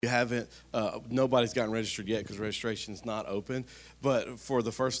You haven't, nobody's gotten registered yet because registration is not open. But for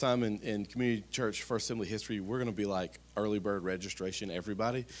the first time in Community Church First Assembly history, we're going to be like early bird registration,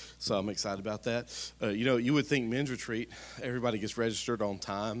 everybody. So I'm excited about that. You would think men's retreat, everybody gets registered on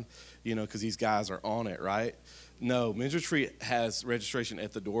time, because these guys are on it, right? No, men's retreat has registration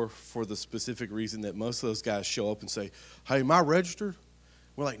at the door for the specific reason that most of those guys show up and say, "Hey, am I registered?"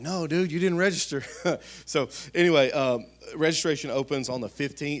 We're like, "No, dude, you didn't register." So anyway, registration opens on the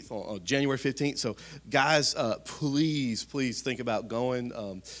 15th, on January 15th. So guys, please think about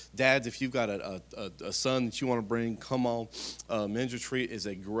going. Dads, if you've got a son that you want to bring, come on. Men's retreat is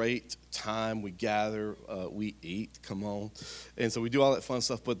a great time. We gather, we eat, come on. And so we do all that fun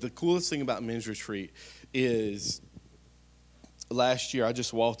stuff. But the coolest thing about men's retreat is last year I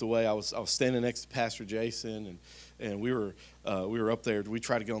just walked away. I was standing next to Pastor Jason, and we were up there. We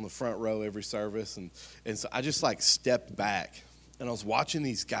try to get on the front row every service, and so I just stepped back, and I was watching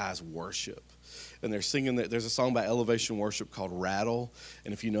these guys worship, and they're singing. There's a song by Elevation Worship called "Rattle,"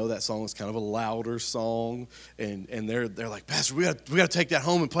 and if you know that song, it's kind of a louder song, and they're like, "Pastor, we got to take that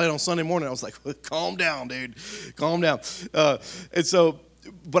home and play it on Sunday morning." I was like, "Calm down, dude, calm down," and so.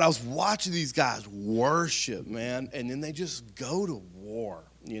 But I was watching these guys worship, man, and then they just go to war,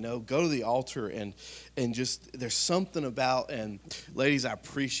 go to the altar, and just there's something about, and ladies, I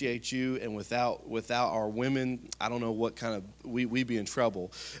appreciate you, and without our women, I don't know what kind of, we'd be in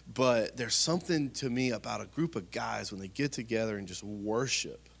trouble, but there's something to me about a group of guys when they get together and just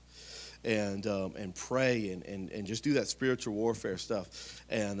worship. And pray and just do that spiritual warfare stuff,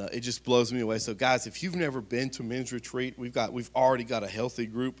 and it just blows me away. So guys, if you've never been to men's retreat, we've already got a healthy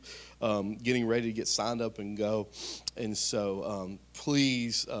group getting ready to get signed up and go. And so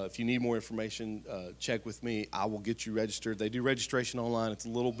please, if you need more information, check with me. I will get you registered. They do registration online. It's a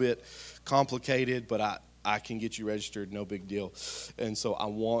little bit complicated, but I can get you registered, no big deal. And so I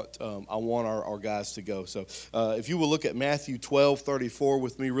want our guys to go. So if you will look at Matthew 12:34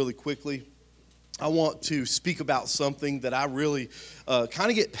 with me really quickly, I want to speak about something that I really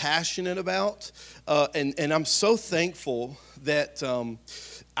kind of get passionate about. And I'm so thankful that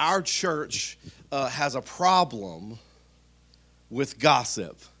our church has a problem with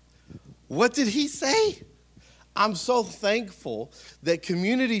gossip. What did he say? I'm so thankful that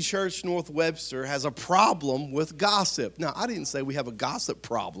Community Church North Webster has a problem with gossip. Now, I didn't say we have a gossip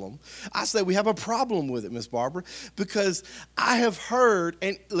problem. I said we have a problem with it, Miss Barbara, because I have heard,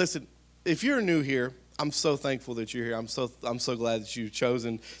 and listen, if you're new here, I'm so thankful that you're here. I'm so glad that you've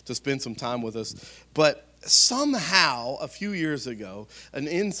chosen to spend some time with us. But somehow, a few years ago, an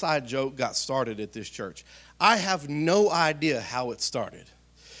inside joke got started at this church. I have no idea how it started.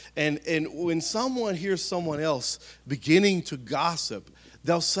 And when someone hears someone else beginning to gossip,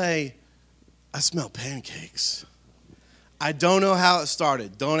 they'll say, "I smell pancakes." I don't know how it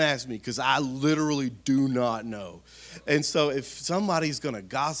started. Don't ask me, because I literally do not know. And so if somebody's going to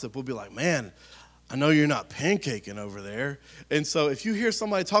gossip, we'll be like, "Man, I know you're not pancaking over there." And so if you hear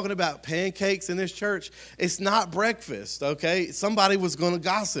somebody talking about pancakes in this church, it's not breakfast, okay? Somebody was going to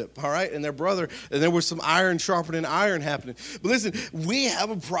gossip, all right? And their brother, and there was some iron sharpening iron happening. But listen, we have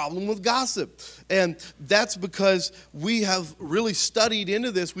a problem with gossip. And that's because we have really studied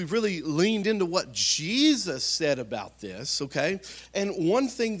into this. We've really leaned into what Jesus said about this, okay? And one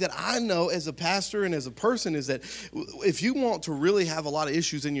thing that I know as a pastor and as a person is that if you want to really have a lot of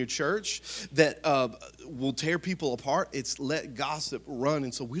issues in your church that will tear people apart, it's let gossip run.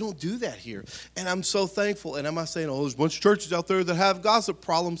 And so we don't do that here. And I'm so thankful. And I'm not saying, there's a bunch of churches out there that have gossip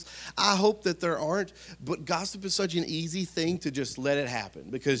problems. I hope that there aren't. But gossip is such an easy thing to just let it happen,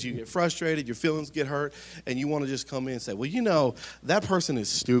 because you get frustrated, your feelings get hurt, and you want to just come in and say, "Well, that person is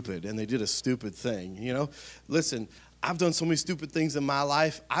stupid and they did a stupid thing." Listen, I've done so many stupid things in my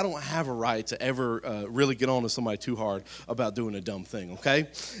life. I don't have a right to ever really get on to somebody too hard about doing a dumb thing, okay?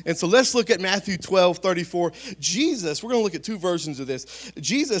 And so let's look at Matthew 12:34. Jesus, we're going to look at two versions of this.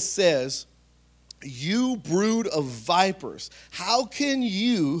 Jesus says, "You brood of vipers, how can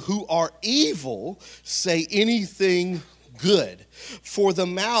you who are evil say anything good? For the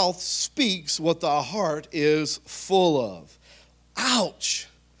mouth speaks what the heart is full of." Ouch.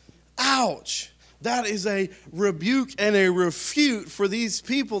 Ouch. That is a rebuke and a refute for these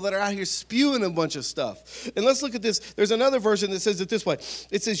people that are out here spewing a bunch of stuff. And let's look at this. There's another version that says it this way.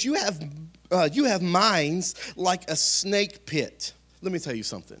 It says, you have minds like a snake pit. Let me tell you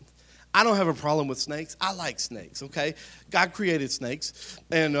something. I don't have a problem with snakes. I like snakes. Okay, God created snakes,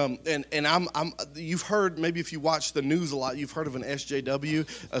 and you've heard, maybe if you watch the news a lot, you've heard of an SJW,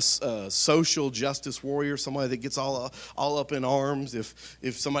 a social justice warrior, somebody that gets all up in arms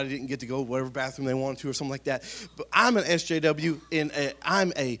if somebody didn't get to go to whatever bathroom they wanted to or something like that. But I'm an SJW, and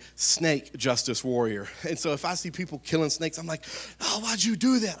I'm a snake justice warrior. And so if I see people killing snakes, I'm like, oh, why'd you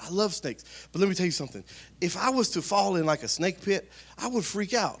do that? I love snakes. But let me tell you something. If I was to fall in like a snake pit, I would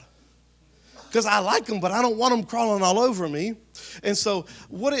freak out. Because I like them, but I don't want them crawling all over me. And so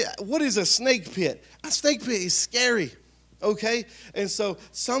what is a snake pit? A snake pit is scary, okay? And so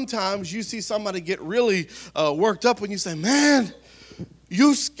sometimes you see somebody get really worked up when you say, man,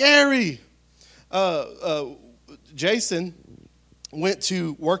 you scary. Jason went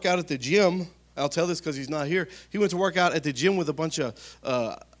to work out at the gym. I'll tell this because he's not here. He went to work out at the gym with a bunch of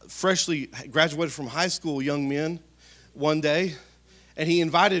freshly graduated from high school young men one day. And he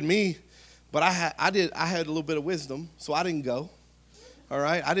invited me. But I had a little bit of wisdom, so I didn't go. All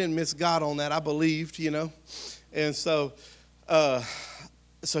right, I didn't miss God on that. I believed, and so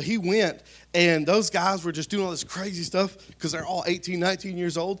he went, and those guys were just doing all this crazy stuff because they're all 18, 19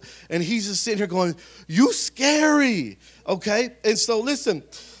 years old, and he's just sitting here going, "You scary," okay? And so listen.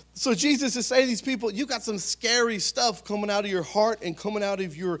 So Jesus is saying to these people, you got some scary stuff coming out of your heart and coming out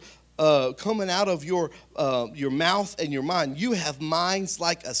of your mouth and your mind. You have minds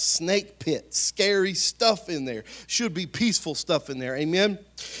like a snake pit. Scary stuff in there. Should be peaceful stuff in there. Amen?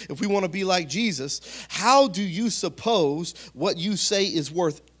 If we want to be like Jesus, how do you suppose what you say is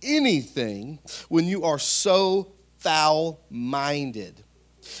worth anything when you are so foul-minded?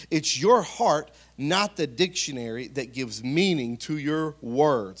 It's your heart, not the dictionary, that gives meaning to your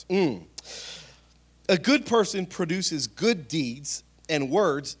words. A good person produces good deeds and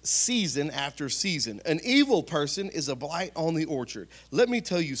words season after season. An evil person is a blight on the orchard. Let me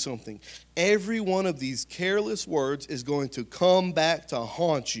tell you something. Every one of these careless words is going to come back to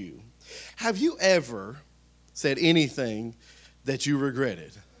haunt you. Have you ever said anything that you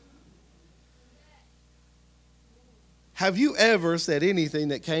regretted? Have you ever said anything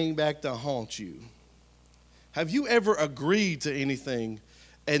that came back to haunt you? Have you ever agreed to anything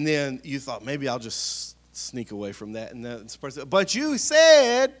and then you thought, maybe I'll just sneak away from that, and that person, but you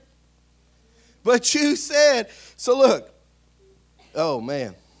said. So look, oh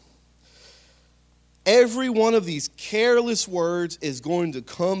man, every one of these careless words is going to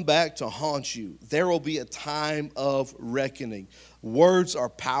come back to haunt you. There will be a time of reckoning. Words are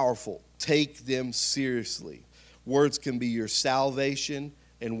powerful. Take them seriously. Words can be your salvation,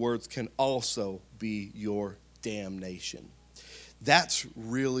 and words can also be your damnation. That's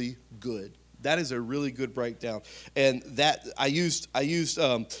really good. That is a really good breakdown, and that I used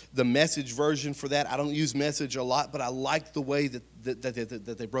the Message version for that. I don't use Message a lot, but I like the way that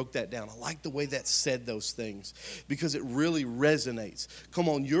they broke that down. I like the way that said those things because it really resonates. Come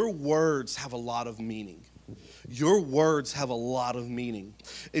on, your words have a lot of meaning. Your words have a lot of meaning,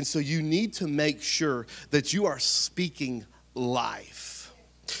 and so you need to make sure that you are speaking life,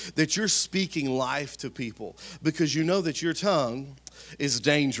 that you're speaking life to people, because you know that your tongue is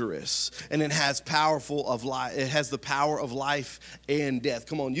dangerous, and it has it has the power of life and death.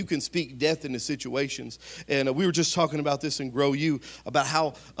 Come on, you can speak death into situations. And we were just talking about this in Grow You, about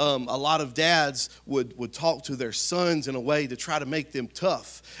how a lot of dads would talk to their sons in a way to try to make them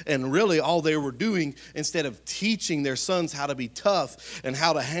tough. And really all they were doing, instead of teaching their sons how to be tough and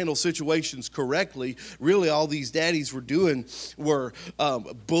how to handle situations correctly, really all these daddies were doing were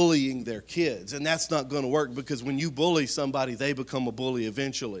bullying their kids. And that's not going to work, because when you bully somebody, they become a bully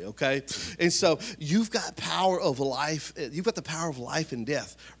eventually, okay? And so you've got power of life. You've got the power of life and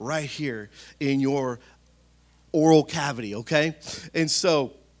death right here in your oral cavity, okay? And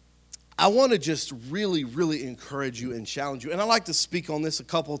so I want to just really, really encourage you and challenge you. And I like to speak on this a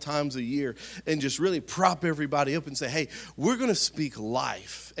couple of times a year and just really prop everybody up and say, hey, we're going to speak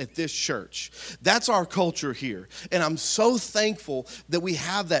life at this church. That's our culture here. And I'm so thankful that we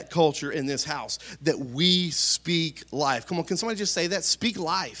have that culture in this house, that we speak life. Come on, can somebody just say that? Speak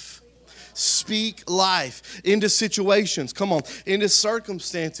life. Speak life into situations. Come on, into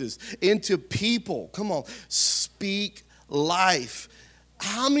circumstances, into people. Come on, speak life.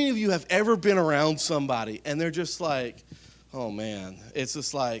 How many of you have ever been around somebody and they're just like, oh man, it's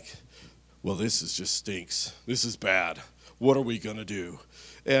just like, well, this is just stinks. This is bad. What are we going to do?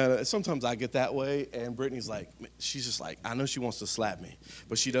 And sometimes I get that way, and Brittany's like, she's just like, I know she wants to slap me,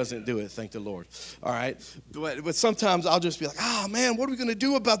 but she doesn't do it, thank the Lord. All right? But sometimes I'll just be like, oh man, what are we going to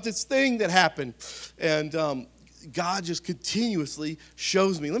do about this thing that happened? And God just continuously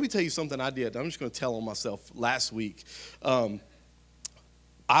shows me. Let me tell you something I did. I'm just going to tell on myself last week.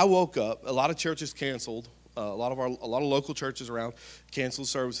 I woke up, a lot of churches canceled. A lot of local churches around canceled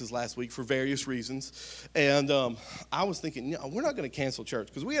services last week for various reasons, and I was thinking, no, we're not going to cancel church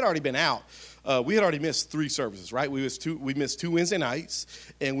because we had already been out. We had already missed 3 services, right? We missed 2 Wednesday nights,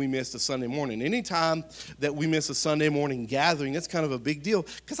 and we missed a Sunday morning. Anytime that we miss a Sunday morning gathering, that's kind of a big deal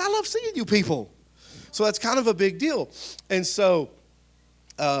because I love seeing you people. So that's kind of a big deal, and so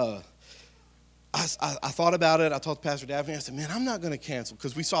I thought about it. I talked to Pastor Daphne. I said, man, I'm not going to cancel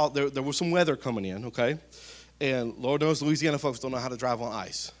because we saw there was some weather coming in, okay? And Lord knows Louisiana folks don't know how to drive on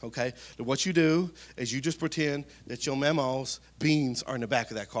ice, okay? But what you do is you just pretend that your mama's beans are in the back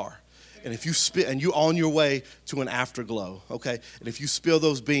of that car. And if you spit, and you're on your way to an afterglow, okay? And if you spill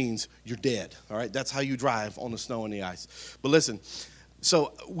those beans, you're dead, all right? That's how you drive on the snow and the ice. But listen,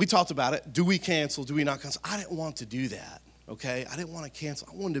 so we talked about it. Do we cancel? Do we not cancel? I didn't want to do that. Okay, I didn't want to cancel.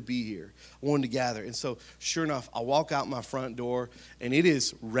 I wanted to be here. I wanted to gather. And so, sure enough, I walk out my front door, and it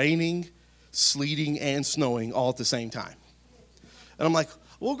is raining, sleeting, and snowing all at the same time. And I'm like,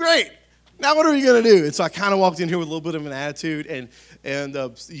 well, great. Now what are we going to do? And so I kind of walked in here with a little bit of an attitude. And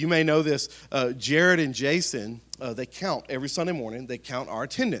you may know this. Jared and Jason, they count every Sunday morning. They count our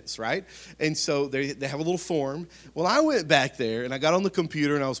attendance, right? And so they have a little form. Well, I went back there, and I got on the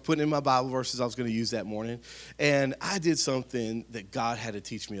computer, and I was putting in my Bible verses I was going to use that morning. And I did something that God had to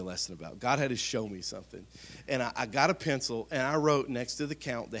teach me a lesson about. God had to show me something. And I got a pencil, and I wrote next to the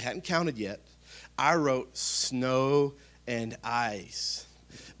count. They hadn't counted yet. I wrote snow and ice.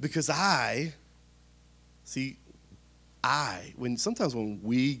 Because sometimes when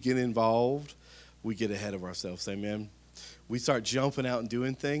we get involved, we get ahead of ourselves, amen? We start jumping out and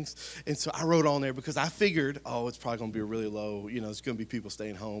doing things. And so I wrote on there because I figured, it's probably going to be really low. It's going to be people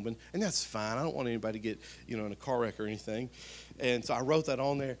staying home. And that's fine. I don't want anybody to get, in a car wreck or anything. And so I wrote that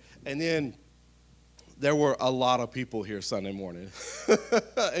on there. And then there were a lot of people here Sunday morning.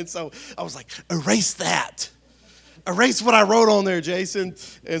 And so I was like, erase that. Erase what I wrote on there, Jason.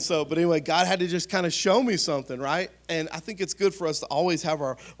 And so, but anyway, God had to just kind of show me something, right? And I think it's good for us to always have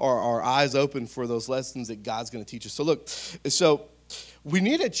our eyes open for those lessons that God's going to teach us. So look, we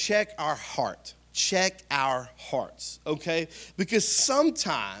need to check our heart. Check our hearts, okay? Because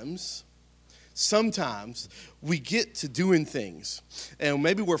sometimes we get to doing things, and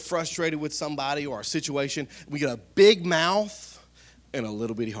maybe we're frustrated with somebody or a situation. We get a big mouth and a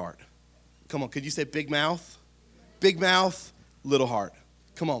little bitty heart. Come on, could you say big mouth? Big mouth, little heart.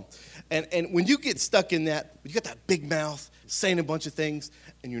 Come on. And when you get stuck in that, you got that big mouth saying a bunch of things,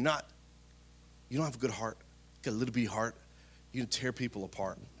 and you don't have a good heart, you got a little bitty heart, you can tear people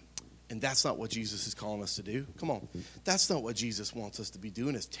apart. And that's not what Jesus is calling us to do. Come on. That's not what Jesus wants us to be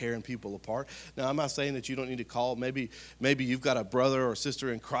doing, is tearing people apart. Now, I'm not saying that you don't need to call. Maybe you've got a brother or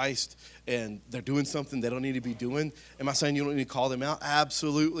sister in Christ, and they're doing something they don't need to be doing. Am I saying you don't need to call them out?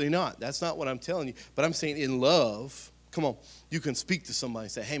 Absolutely not. That's not what I'm telling you. But I'm saying in love, come on, you can speak to somebody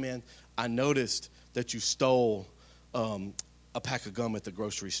and say, hey, man, I noticed that you stole a pack of gum at the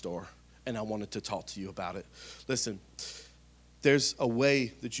grocery store, and I wanted to talk to you about it. Listen. There's a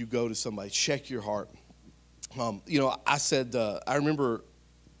way that you go to somebody. Check your heart. I remember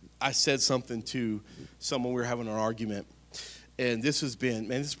I said something to someone. We were having an argument. And this is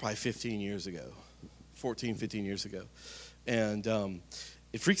probably 15 years ago, 14, 15 years ago. And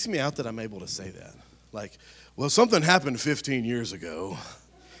it freaks me out that I'm able to say that. Like, well, something happened 15 years ago.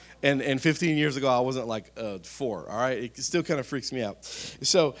 And 15 years ago, I wasn't like 4, all right? It still kind of freaks me out.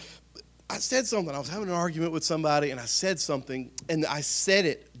 So I said something. I was having an argument with somebody, and I said something, and I said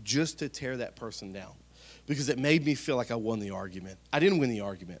it just to tear that person down because it made me feel like I won the argument. I didn't win the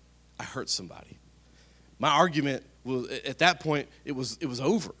argument. I hurt somebody. My argument was, at that point, it was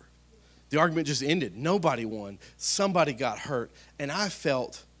over. The argument just ended. Nobody won. Somebody got hurt, and I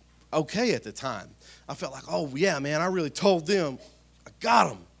felt okay at the time. I felt like, oh, yeah, man, I really told them. I got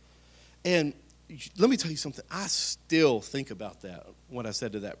them. And let me tell you something. I still think about that, what I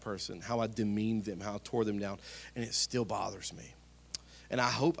said to that person, how I demeaned them, how I tore them down, and it still bothers me. And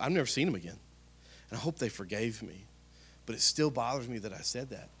I've never seen them again, and I hope they forgave me. But it still bothers me that I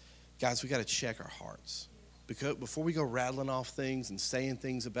said that. Guys, we got to check our hearts. Because before we go rattling off things and saying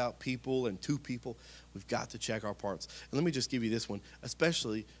things about people and to people, we've got to check our hearts. And let me just give you this one,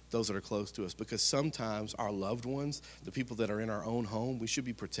 especially those that are close to us, because sometimes our loved ones, the people that are in our own home, we should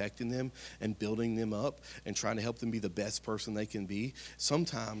be protecting them and building them up and trying to help them be the best person they can be.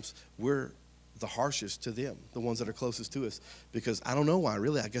 Sometimes we're the harshest to them, the ones that are closest to us, because I don't know why,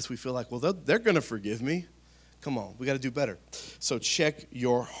 really. I guess we feel like, well, they're going to forgive me. Come on, we got to do better. So check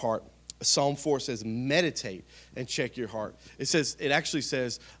your heart. Psalm 4 says, meditate and check your heart. It actually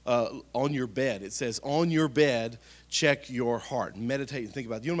says on your bed. It says, on your bed, check your heart. Meditate and think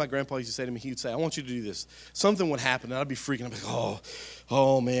about it. You know what my grandpa used to say to me? He would say, I want you to do this. Something would happen, and I'd be freaking. I'd be like,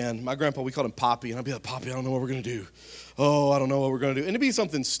 oh, man. My grandpa, we called him Poppy, and I'd be like, Poppy, I don't know what we're going to do. Oh, I don't know what we're going to do. And it'd be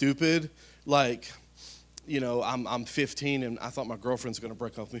something stupid, like, you know, I'm 15 and I thought my girlfriend's going to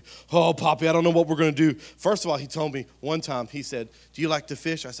break up with me. Oh, Poppy, I don't know what we're going to do. First of all, he told me one time, he said, do you like to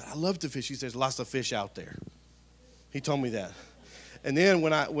fish? I said, I love to fish. He says, lots of fish out there. He told me that. And then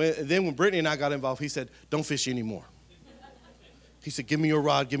when Brittany and I got involved, he said, don't fish anymore. He said, give me your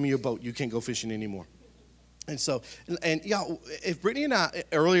rod, give me your boat. You can't go fishing anymore. And so, if Brittany and I,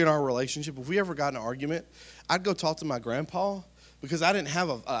 early in our relationship, if we ever got in an argument, I'd go talk to my grandpa. Because I didn't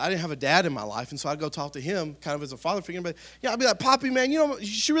have a dad in my life, and so I'd go talk to him, kind of as a father figure. But I'd be like, Poppy, man, you know,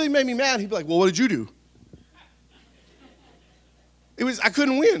 she really made me mad. He'd be like, well, what did you do? I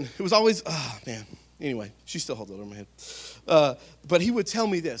couldn't win. It was always, man. Anyway, she still holds it over my head. But he would tell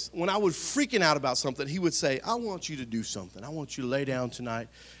me this. When I was freaking out about something, he would say, I want you to do something. I want you to lay down tonight,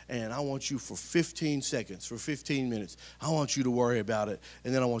 and I want you for 15 seconds, for 15 minutes. I want you to worry about it,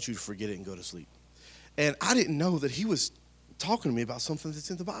 and then I want you to forget it and go to sleep. And I didn't know that he was talking to me about something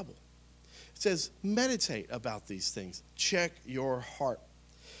that's in the Bible. It says, meditate about these things. Check your heart.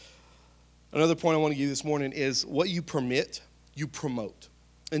 Another point I want to give you this morning is what you permit, you promote.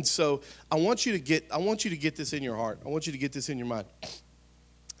 And so I want you to get this in your heart. I want you to get this in your mind.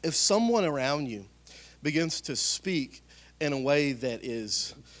 If someone around you begins to speak in a way that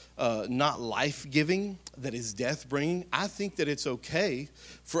is not life-giving, that is death-bringing, I think that it's okay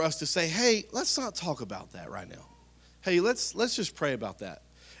for us to say, hey, let's not talk about that right now. Hey, let's just pray about that.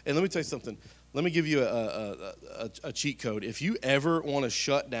 And let me tell you something. Let me give you a cheat code. If you ever want to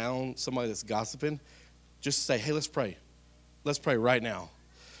shut down somebody that's gossiping, just say, hey, let's pray. Let's pray right now.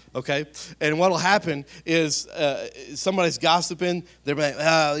 Okay? And what will happen is somebody's gossiping. They're like,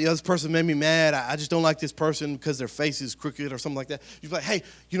 this person made me mad. I just don't like this person because their face is crooked or something like that. You're like, hey,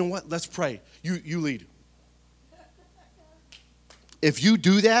 you know what? Let's pray. You lead. If you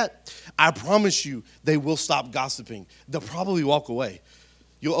do that, I promise you they will stop gossiping. They'll probably walk away.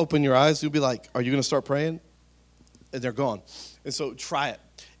 You'll open your eyes. You'll be like, are you going to start praying? And they're gone. And so try it.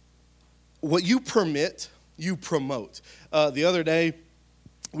 What you permit, you promote. The other day,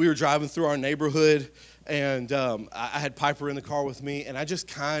 we were driving through our neighborhood, and I had Piper in the car with me, and I just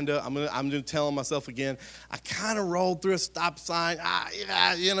kind of, I'm gonna tell myself again, I kind of rolled through a stop sign.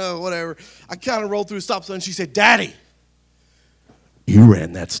 Whatever. I kind of rolled through a stop sign. She said, Daddy, you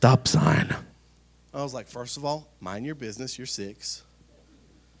ran that stop sign. I was like, first of all, mind your business. You're 6.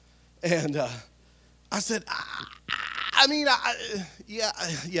 And I said, I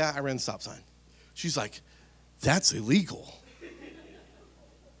ran the stop sign. She's like, that's illegal.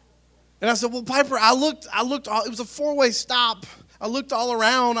 And I said, well, Piper, I looked, it was a 4-way stop. I looked all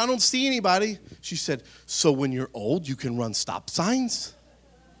around. I don't see anybody. She said, so when you're old, you can run stop signs?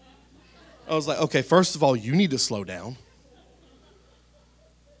 I was like, okay, first of all, you need to slow down.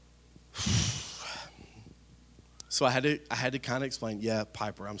 So I had to kind of explain, yeah,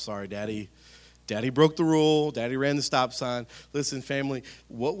 Piper, I'm sorry, Daddy broke the rule. Daddy ran the stop sign. Listen, family,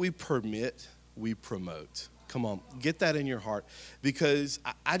 what we permit, we promote. Come on, get that in your heart, because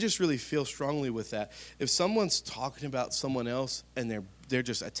I just really feel strongly with that. If someone's talking about someone else and they're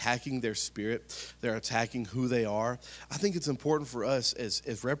just attacking their spirit, they're attacking who they are, I think it's important for us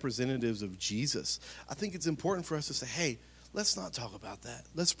as representatives of Jesus, I think it's important for us to say, hey, let's not talk about that.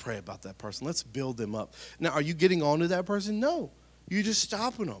 Let's pray about that person. Let's build them up. Now, are you getting on to that person? No. You're just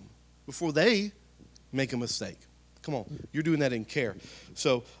stopping them before they make a mistake. Come on. You're doing that in care.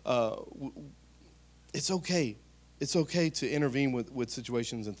 So it's okay. It's okay to intervene with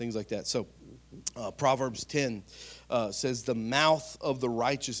situations and things like that. So Proverbs 10 says, the mouth of the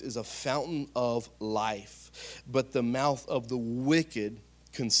righteous is a fountain of life, but the mouth of the wicked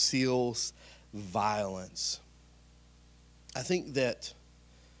conceals violence. I think that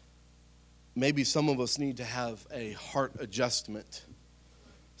maybe some of us need to have a heart adjustment.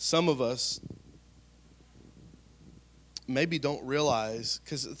 Some of us maybe don't realize,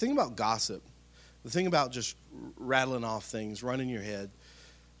 because the thing about gossip, the thing about just rattling off things, running your head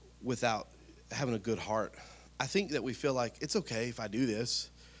without having a good heart, I think that we feel like it's okay if I do this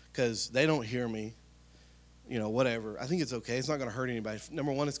because they don't hear me, whatever. I think it's okay. It's not going to hurt anybody.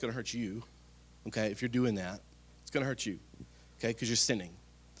 Number one, it's going to hurt you, okay, if you're doing that. It's going to hurt you, okay, because you're sinning.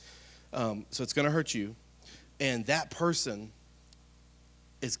 So it's going to hurt you. And that person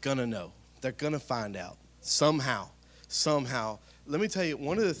is going to know. They're going to find out somehow. Let me tell you,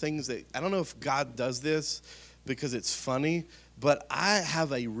 one of the things that, I don't know if God does this because it's funny, but I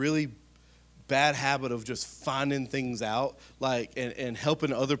have a really bad habit of just finding things out, like and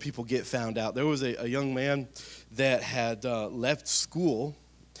helping other people get found out. There was a young man that had left school,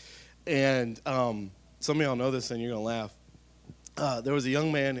 and some of y'all know this, and you're gonna laugh. There was a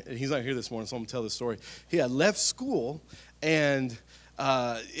young man, and he's not here this morning, so I'm gonna tell this story. He had left school, and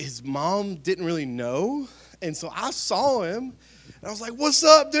his mom didn't really know, and so I saw him, and I was like, "What's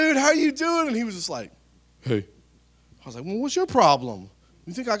up, dude? How you doing?" And he was just like, "Hey." I was like, "Well, what's your problem?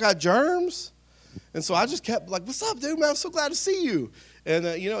 You think I got germs?" And so I just kept like, "What's up, dude, man? I'm so glad to see you." And,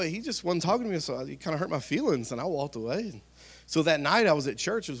 he just wasn't talking to me, so it kind of hurt my feelings, and I walked away. So that night I was at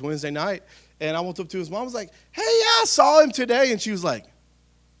church. It was Wednesday night, and I went up to his mom. I was like, "Hey, yeah, I saw him today." And she was like,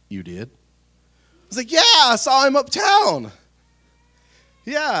 "You did?" I was like, "Yeah, I saw him uptown."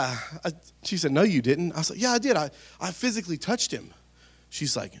 "Yeah." She said, "No, you didn't." I was like, "Yeah, I did. I physically touched him."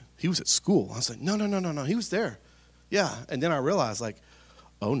 She's like, "He was at school." I was like, No, he was there. Yeah. And then I realized, like,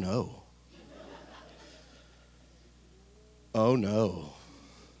 oh, no. Oh, no.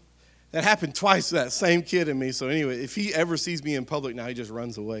 That happened twice to that same kid and me. So anyway, if he ever sees me in public now, he just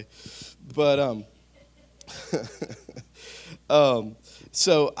runs away. But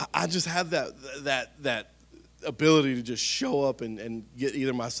so I just have that ability to just show up and get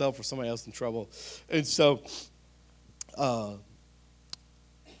either myself or somebody else in trouble. And so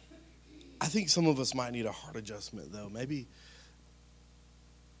I think some of us might need a heart adjustment, though. Maybe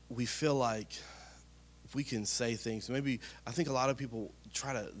we feel like we can say things. Maybe I think a lot of people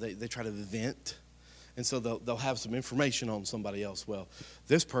try to vent, and so they'll have some information on somebody else. Well,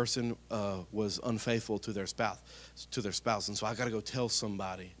 this person was unfaithful to their spouse, and so I got to go tell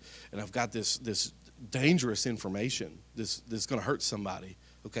somebody, and I've got this dangerous information. This is going to hurt somebody.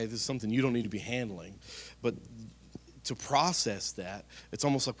 Okay, this is something you don't need to be handling, but to process that, it's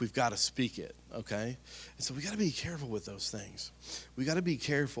almost like we've got to speak it, okay? And so we got to be careful with those things. We got to be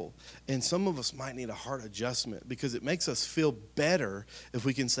careful. And some of us might need a heart adjustment because it makes us feel better if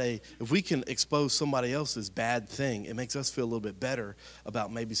we can expose somebody else's bad thing. It makes us feel a little bit better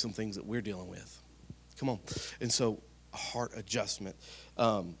about maybe some things that we're dealing with. Come on. And so a heart adjustment.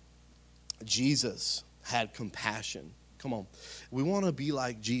 Jesus had compassion. Come on. We want to be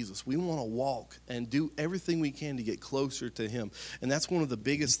like Jesus. We want to walk and do everything we can to get closer to him. And that's one of the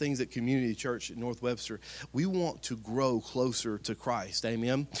biggest things at Community Church at North Webster. We want to grow closer to Christ.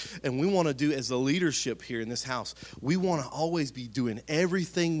 Amen. And we want to do, as the leadership here in this house, we want to always be doing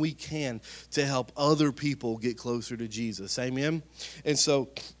everything we can to help other people get closer to Jesus. Amen. And so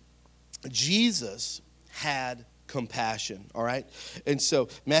Jesus had compassion, all right? And so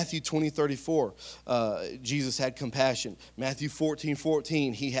Matthew 20:34, Jesus had compassion. Matthew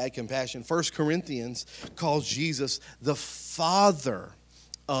 14:14, he had compassion. 1 Corinthians calls Jesus the Father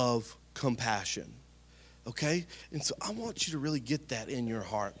of compassion, okay? And so I want you to really get that in your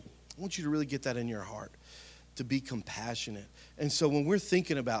heart. I want you to really get that in your heart, to be compassionate. And so when we're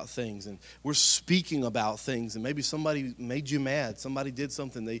thinking about things and we're speaking about things, and maybe somebody made you mad, somebody did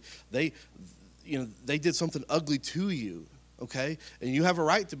something, they did something ugly to you, okay? And you have a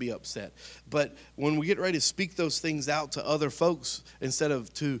right to be upset. But when we get ready to speak those things out to other folks instead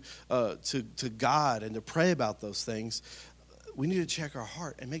of to God and to pray about those things, we need to check our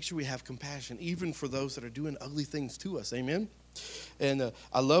heart and make sure we have compassion, even for those that are doing ugly things to us. Amen? And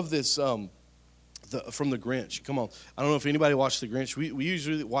I love this from The Grinch. Come on. I don't know if anybody watched The Grinch. We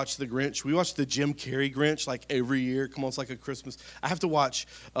usually watch The Grinch. We watch the Jim Carrey Grinch like every year. Come on, it's like a Christmas. I have to watch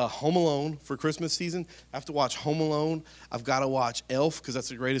Home Alone for Christmas season. I have to watch Home Alone. I've got to watch Elf because that's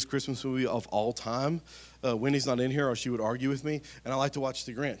the greatest Christmas movie of all time. Wendy's not in here or she would argue with me. And I like to watch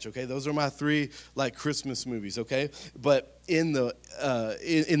The Grinch, okay? Those are my three, like, Christmas movies, okay? But in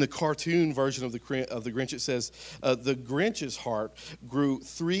the cartoon version of the Grinch, it says, the Grinch's heart grew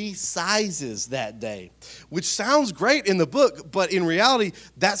 3 sizes that day, which sounds great in the book, but in reality,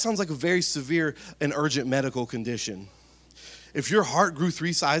 that sounds like a very severe and urgent medical condition. If your heart grew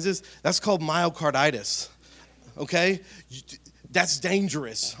 3 sizes, that's called myocarditis, okay? That's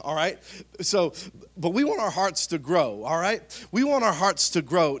dangerous, all right? So, but we want our hearts to grow, all right? We want our hearts to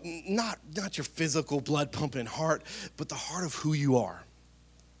grow, not your physical blood pumping heart, but the heart of who you are,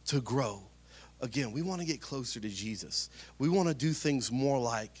 to grow. Again, we want to get closer to Jesus. We want to do things more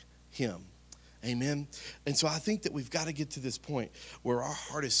like him. Amen? And so I think that we've got to get to this point where our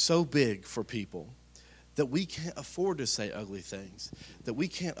heart is so big for people that we can't afford to say ugly things, that we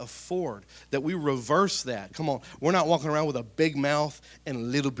can't afford, that we reverse that. Come on, we're not walking around with a big mouth and a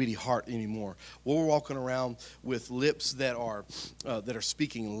little bitty heart anymore. We're walking around with lips that are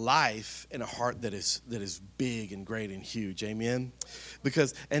speaking life and a heart that is big and great and huge. Amen.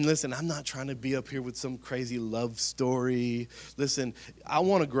 Because, and listen, I'm not trying to be up here with some crazy love story. Listen, I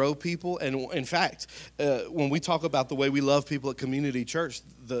want to grow people, and in fact, when we talk about the way we love people at Community Church,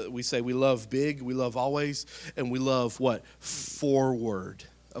 we say we love big, we love always, and we love what? Forward.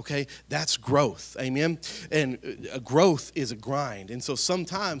 Okay, that's growth. Amen. And growth is a grind. And so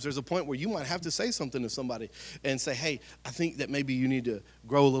sometimes there's a point where you might have to say something to somebody and say, hey, I think that maybe you need to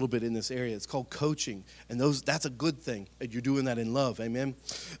grow a little bit in this area. It's called coaching. And that's a good thing. And you're doing that in love. Amen.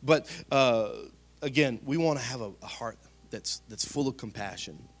 But again, we want to have a heart that's full of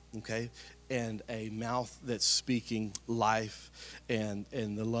compassion. Okay, and a mouth that's speaking life and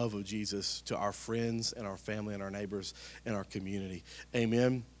the love of Jesus to our friends and our family and our neighbors and our community.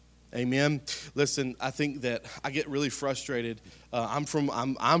 Amen. Amen. Listen, I think that I get really frustrated. I'm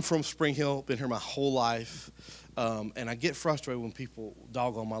from Spring Hill, been here my whole life, and I get frustrated when people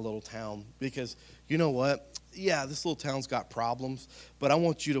dog on my little town because you know what? Yeah, this little town's got problems, but I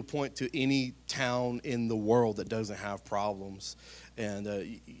want you to point to any town in the world that doesn't have problems.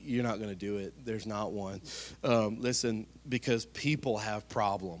 And you're not going to do it. There's not one. Listen, because people have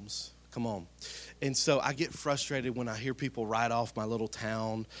problems. Come on. And so I get frustrated when I hear people write off my little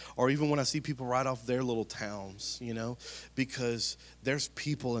town, or even when I see people write off their little towns, you know, because there's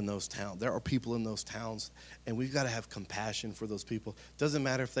people in those towns. There are people in those towns, and we've got to have compassion for those people. Doesn't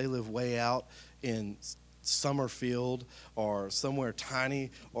matter if they live way out in Summerfield or somewhere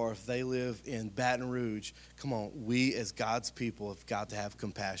tiny, or if they live in Baton Rouge. Come on, we as God's people have got to have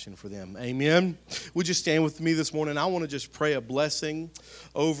compassion for them. Amen. Would you stand with me this morning? I want to just pray a blessing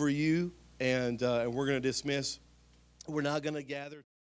over you, and we're going to dismiss. We're not going to gather.